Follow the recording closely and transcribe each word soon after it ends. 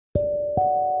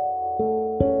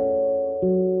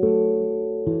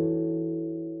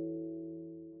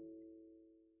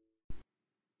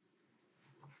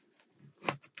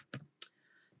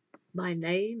My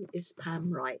name is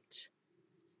Pam Wright.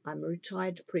 I'm a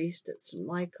retired priest at St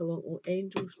Michael and All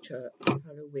Angels Church,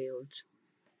 Harrow Weald.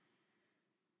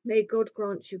 May God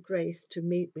grant you grace to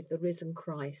meet with the risen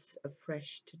Christ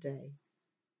afresh today.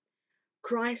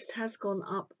 Christ has gone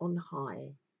up on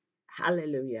high.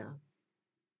 Hallelujah.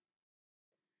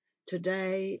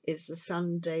 Today is the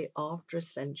Sunday after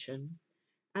Ascension,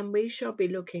 and we shall be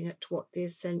looking at what the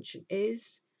Ascension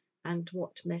is and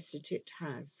what message it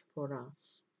has for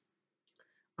us.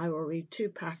 I will read two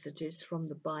passages from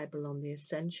the Bible on the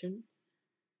Ascension,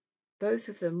 both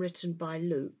of them written by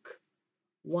Luke,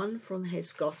 one from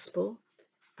his Gospel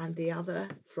and the other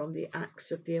from the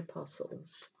Acts of the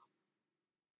Apostles.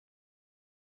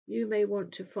 You may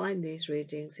want to find these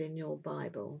readings in your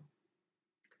Bible.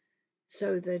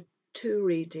 So the two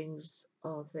readings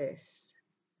are this.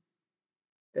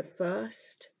 The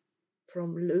first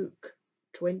from Luke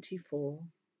 24,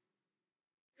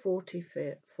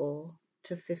 44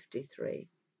 to 53,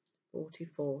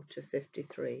 44 to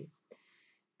 53,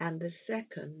 and the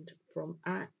second from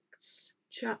Acts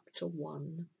chapter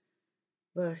 1,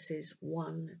 verses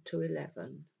 1 to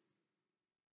 11,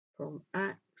 from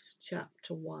Acts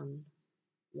chapter 1,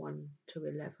 1 to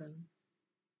 11.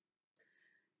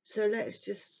 So let's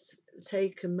just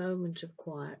take a moment of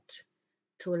quiet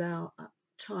to allow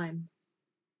time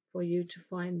for you to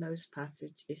find those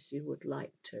passages if you would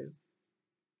like to.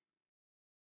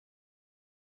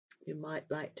 You might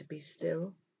like to be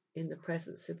still in the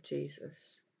presence of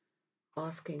Jesus,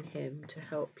 asking him to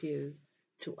help you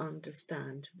to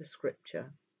understand the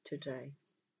scripture today.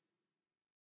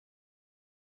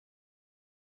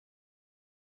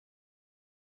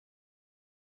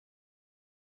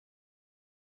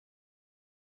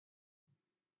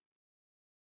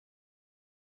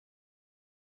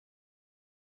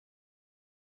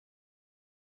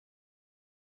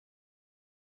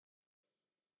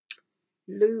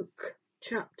 Luke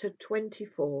chapter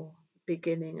 24,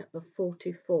 beginning at the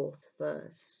 44th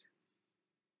verse.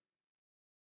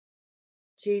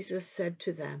 Jesus said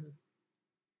to them,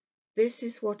 "This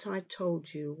is what I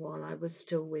told you while I was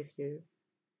still with you.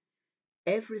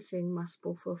 Everything must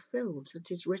be fulfilled that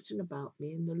is written about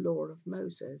me in the law of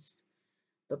Moses,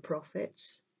 the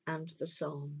prophets, and the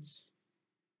Psalms."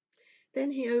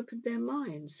 Then he opened their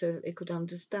minds so that they could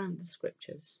understand the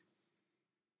scriptures.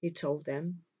 He told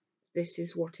them, "This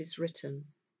is what is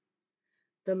written.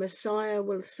 The Messiah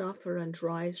will suffer and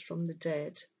rise from the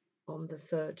dead on the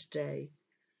third day,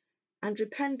 and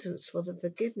repentance for the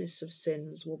forgiveness of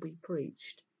sins will be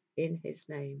preached in his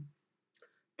name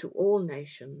to all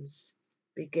nations,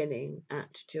 beginning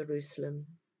at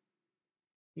Jerusalem.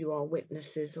 You are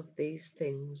witnesses of these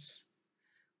things.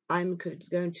 I'm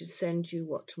going to send you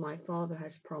what my Father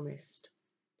has promised,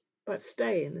 but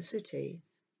stay in the city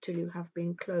till you have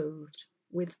been clothed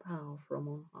with power from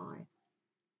on high."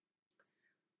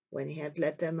 When he had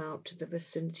led them out to the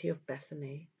vicinity of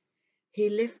Bethany, he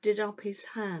lifted up his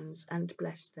hands and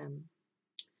blessed them.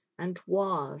 And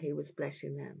while he was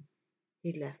blessing them,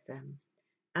 he left them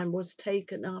and was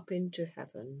taken up into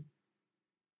heaven.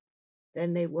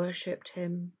 Then they worshipped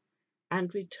him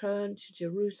and returned to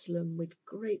Jerusalem with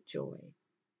great joy.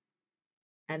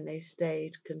 And they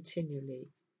stayed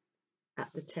continually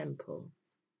at the temple,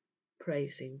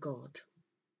 praising God.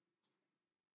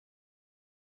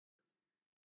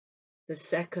 The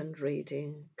second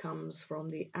reading comes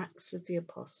from the Acts of the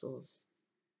Apostles,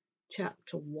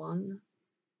 chapter 1,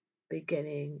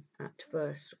 beginning at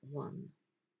verse 1.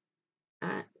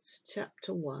 Acts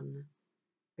chapter 1,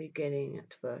 beginning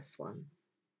at verse 1.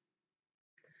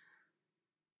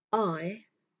 I,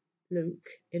 Luke,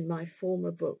 in my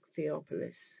former book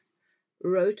Theophilus,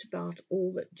 wrote about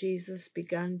all that Jesus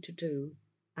began to do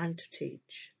and to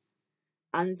teach,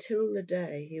 until the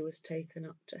day he was taken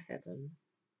up to heaven,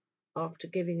 after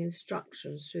giving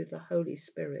instructions through the Holy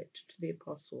Spirit to the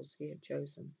apostles he had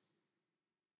chosen.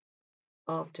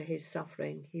 After his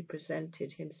suffering, he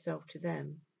presented himself to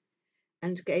them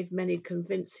and gave many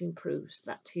convincing proofs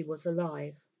that he was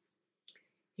alive.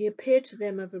 He appeared to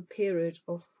them over a period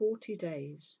of 40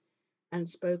 days and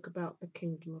spoke about the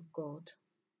kingdom of God.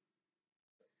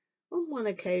 On one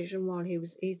occasion, while he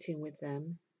was eating with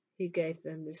them, he gave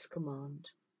them this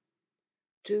command: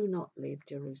 "Do not leave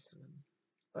Jerusalem,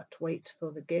 but wait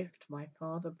for the gift my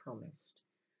Father promised,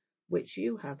 which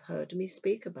you have heard me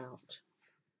speak about.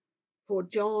 For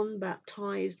John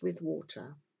baptized with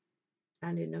water,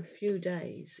 and in a few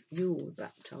days you will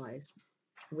baptize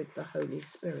with the Holy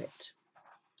Spirit."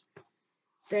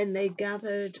 Then they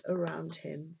gathered around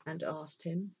him and asked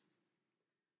him,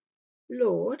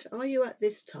 "Lord, are you at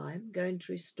this time going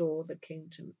to restore the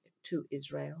kingdom to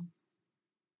Israel?"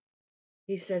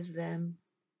 He said to them,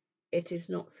 "It is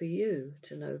not for you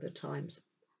to know the times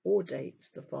or dates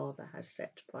the Father has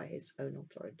set by his own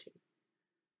authority.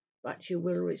 But you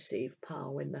will receive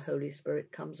power when the Holy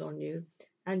Spirit comes on you,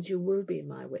 and you will be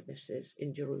my witnesses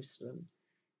in Jerusalem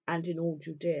and in all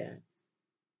Judea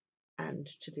and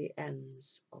to the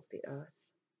ends of the earth."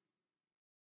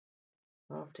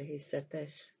 After he said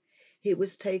this, he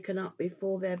was taken up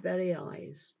before their very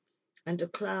eyes, and a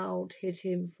cloud hid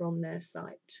him from their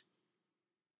sight.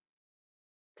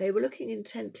 They were looking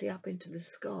intently up into the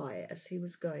sky as he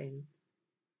was going,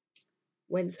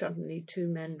 when suddenly 2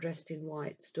 men dressed in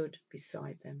white stood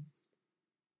beside them.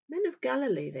 "Men of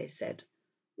Galilee," they said,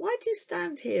 "why do you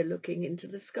stand here looking into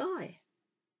the sky?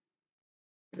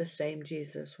 The same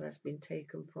Jesus who has been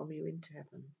taken from you into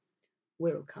heaven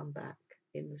will come back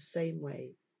in the same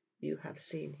way you have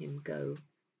seen him go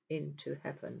into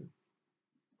heaven."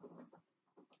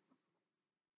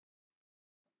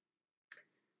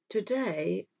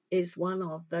 Today is one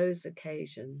of those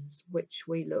occasions which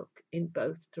we look in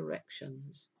both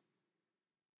directions.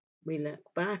 We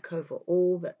look back over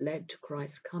all that led to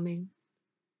Christ's coming,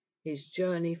 his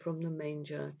journey from the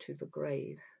manger to the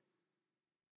grave.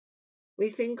 We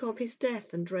think of his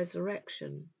death and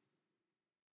resurrection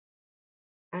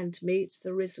and meet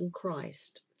the risen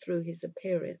Christ through his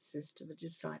appearances to the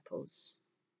disciples.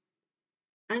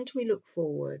 And we look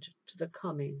forward to the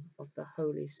coming of the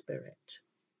Holy Spirit.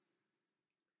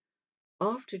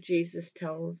 After Jesus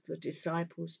tells the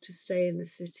disciples to stay in the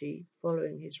city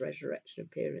following his resurrection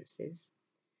appearances,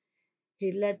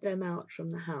 he led them out from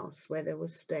the house where they were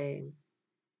staying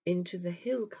into the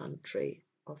hill country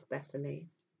of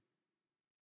Bethany.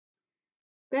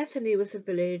 Bethany was a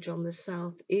village on the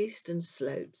southeastern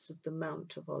slopes of the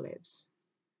Mount of Olives,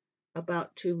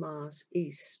 about 2 miles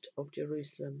east of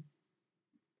Jerusalem,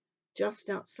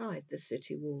 just outside the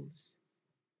city walls.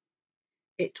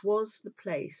 It was the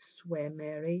place where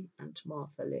Mary and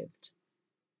Martha lived,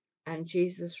 and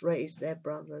Jesus raised their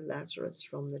brother Lazarus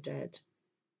from the dead.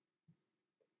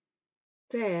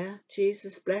 There,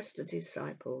 Jesus blessed the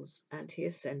disciples and he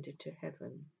ascended to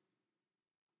heaven.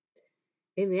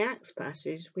 In the Acts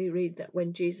passage, we read that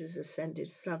when Jesus ascended,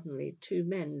 suddenly 2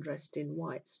 men dressed in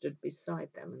white stood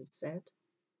beside them and said,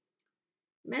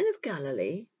 "Men of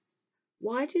Galilee,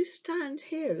 why do you stand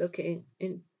here looking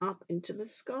up into the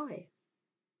sky?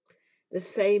 The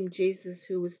same Jesus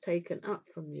who was taken up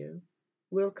from you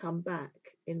will come back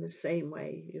in the same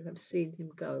way you have seen him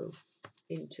go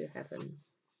into heaven."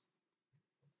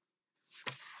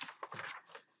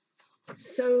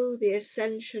 So the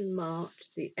ascension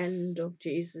marked the end of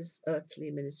Jesus' earthly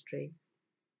ministry,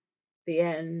 the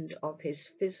end of his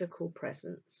physical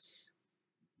presence.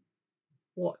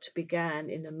 What began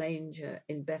in a manger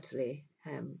in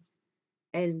Bethlehem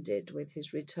ended with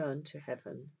his return to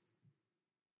heaven.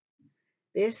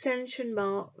 The ascension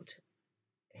marked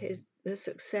the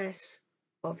success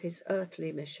of his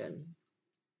earthly mission.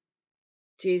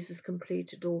 Jesus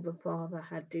completed all the Father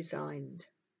had designed: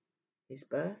 his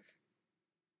birth,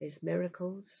 his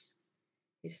miracles,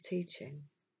 his teaching,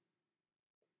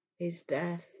 his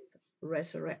death,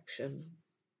 resurrection,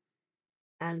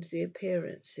 and the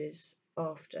appearances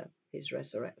after his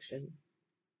resurrection.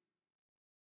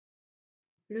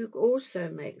 Luke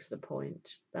also makes the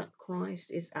point that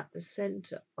Christ is at the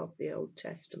center of the Old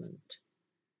Testament,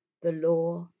 the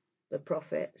law, the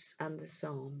prophets, and the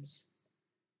Psalms,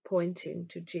 pointing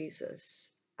to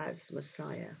Jesus as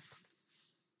Messiah.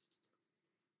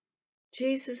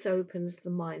 Jesus opens the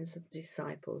minds of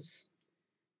disciples.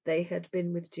 They had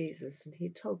been with Jesus, and he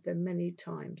told them many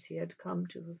times he had come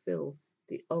to fulfill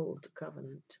the old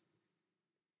covenant.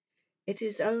 It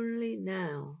is only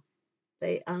now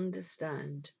they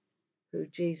understand who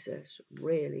Jesus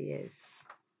really is.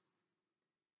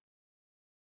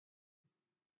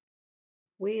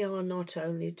 We are not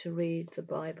only to read the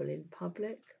Bible in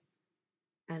public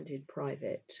and in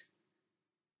private,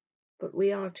 but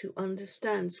we are to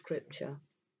understand Scripture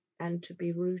and to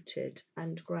be rooted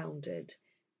and grounded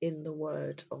in the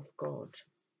Word of God.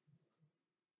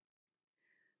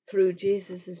 Through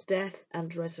Jesus' death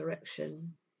and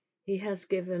resurrection, he has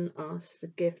given us the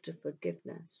gift of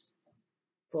forgiveness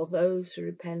for those who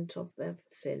repent of their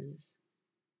sins.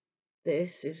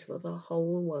 This is for the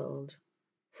whole world,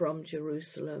 from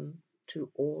Jerusalem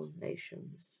to all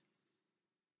nations.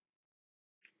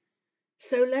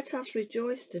 So let us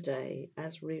rejoice today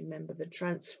as we remember the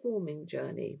transforming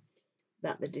journey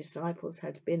that the disciples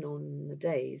had been on in the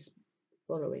days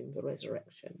following the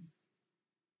resurrection.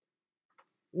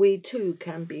 We too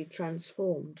can be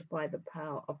transformed by the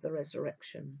power of the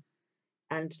resurrection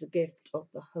and the gift of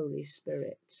the Holy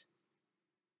Spirit.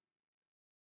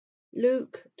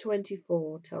 Luke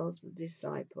 24 tells the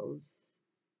disciples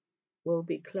will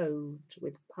be clothed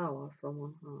with power from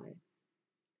on high,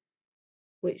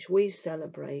 which we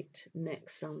celebrate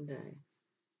next Sunday,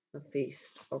 the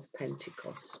Feast of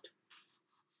Pentecost.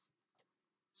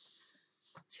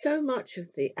 So much of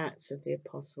the Acts of the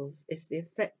Apostles is the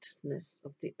effectiveness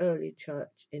of the early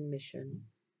church in mission.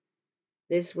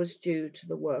 This was due to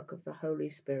the work of the Holy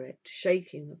Spirit,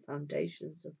 shaking the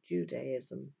foundations of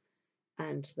Judaism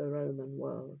and the Roman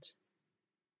world.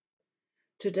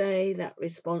 Today, that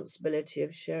responsibility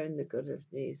of sharing the good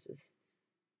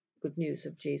news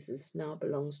of Jesus now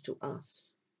belongs to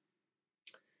us.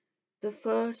 The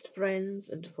first friends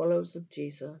and followers of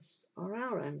Jesus are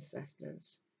our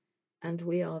ancestors, and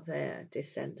we are their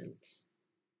descendants.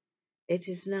 It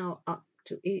is now up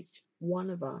to each one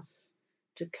of us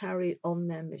to carry on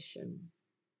their mission,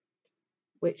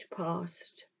 which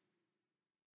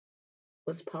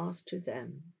was passed to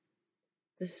them,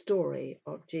 the story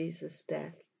of Jesus'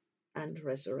 death and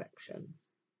resurrection.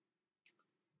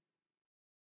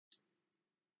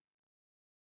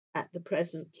 At the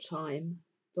present time,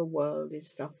 the world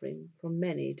is suffering from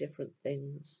many different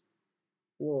things: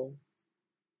 war,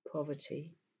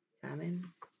 poverty, famine,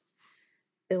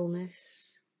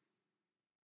 illness,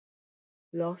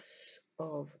 loss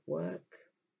of work,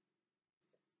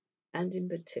 and in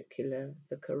particular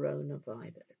the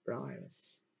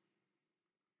coronavirus.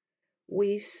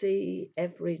 We see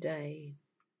every day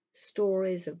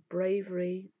stories of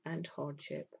bravery and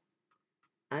hardship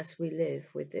as we live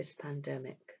with this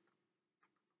pandemic.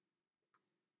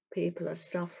 People are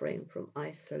suffering from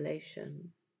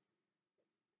isolation,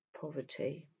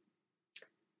 poverty,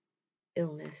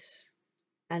 illness,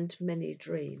 and many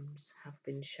dreams have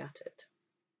been shattered.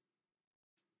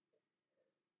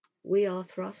 We are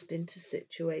thrust into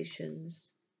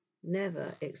situations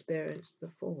never experienced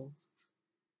before.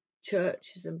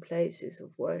 Churches and places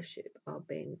of worship have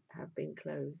been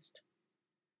closed.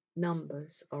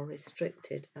 Numbers are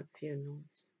restricted at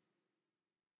funerals.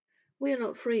 We are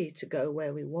not free to go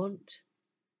where we want,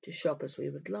 to shop as we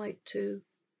would like to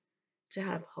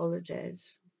have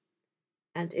holidays,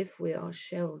 and if we are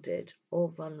sheltered or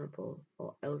vulnerable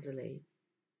or elderly,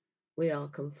 we are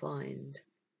confined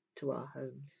to our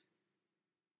homes.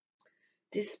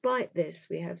 Despite this,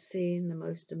 we have seen the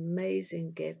most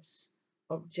amazing gifts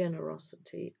of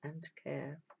generosity and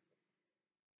care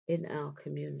in our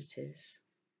communities.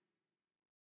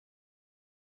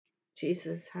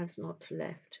 Jesus has not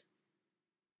left,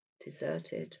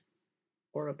 deserted,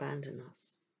 or abandoned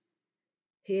us.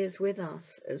 He is with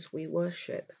us as we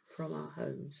worship from our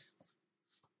homes.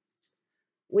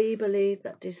 We believe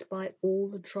that despite all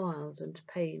the trials and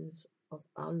pains of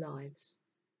our lives,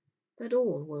 that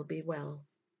all will be well,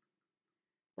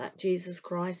 that Jesus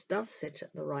Christ does sit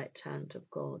at the right hand of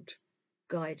God,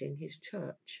 guiding his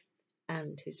church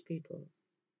and his people.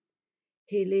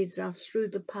 He leads us through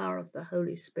the power of the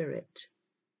Holy Spirit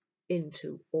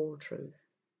into all truth.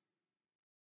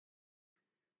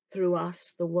 Through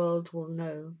us, the world will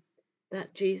know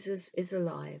that Jesus is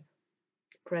alive,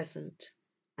 present,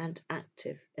 and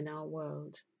active in our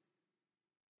world.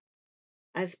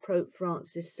 As Pope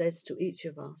Francis says to each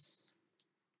of us,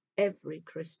 every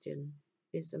Christian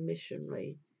is a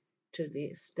missionary to the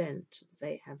extent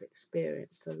they have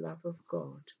experienced the love of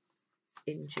God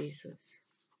in Jesus.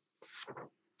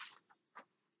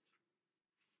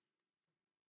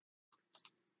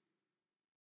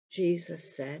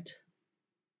 Jesus said,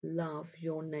 "Love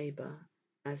your neighbor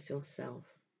as yourself."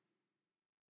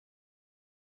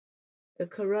 The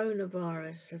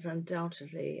coronavirus has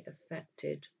undoubtedly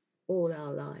affected all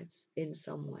our lives in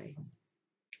some way,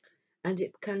 and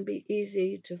it can be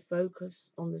easy to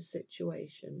focus on the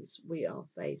situations we are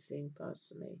facing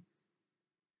personally.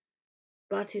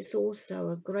 But it's also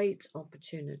a great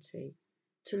opportunity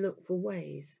to look for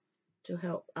ways to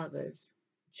help others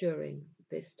during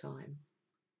this time.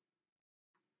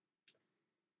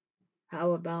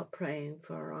 How about praying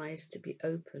for our eyes to be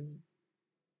open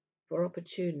for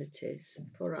opportunities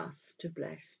for us to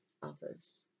bless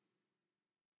others?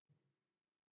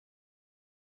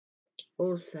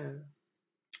 Also,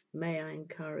 may I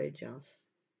encourage us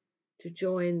to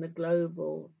join the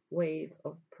global wave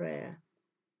of prayer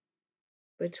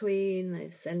between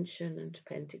Ascension and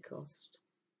Pentecost,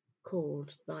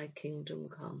 called Thy Kingdom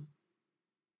Come.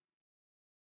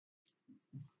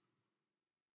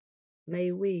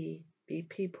 May we be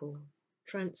people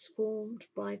transformed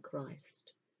by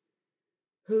Christ,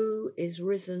 who is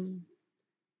risen,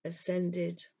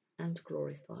 ascended, and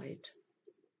glorified,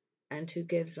 and who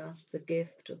gives us the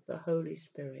gift of the Holy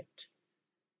Spirit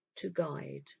to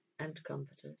guide and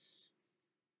comfort us.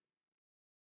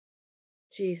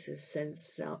 Jesus sends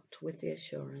us out with the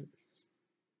assurance,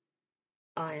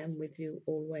 I am with you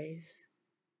always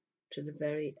to the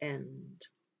very end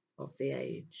of the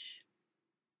age.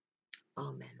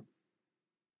 Amen.